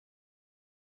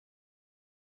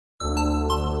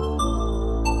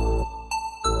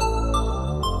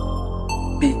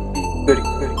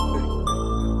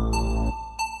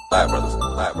Black brothers,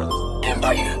 black brothers.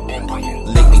 Empire.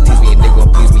 Lick me, tease me, and nigga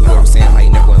gon' please me. Whoever saying how you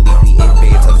never gonna leave me in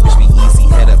bed. Tell this bitch be easy.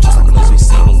 Head up, just like a nose we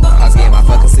see me. I was getting my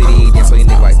fucking city. Dance for your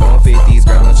nigga like throwing 50s.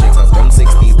 Grabbing on chicks, I was throwing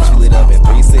 60s. But you lit up in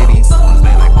 3 cities.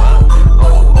 Man, like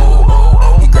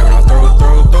what? He grabbing on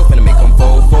throw. Finna make him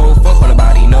fold. Fuck on the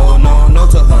body, no.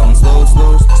 Till hum, slow.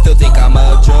 Still think I'm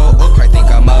a joke. I think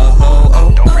I'm a hoe.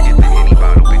 Oh. Don't forget the Henny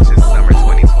bottle, bitches. Summer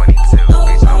 2022.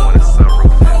 Bitch, I want a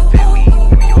sunroof in Philly,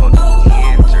 New York,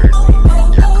 and Jersey.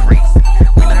 You're crazy.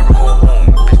 We never go home.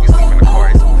 Bitch, we sleep in the car.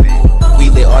 It's moving. We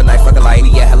lit all night, fucking light.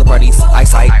 Yeah, hella parties,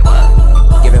 eyesight.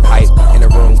 Giving pipe in the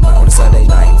room on a Sunday.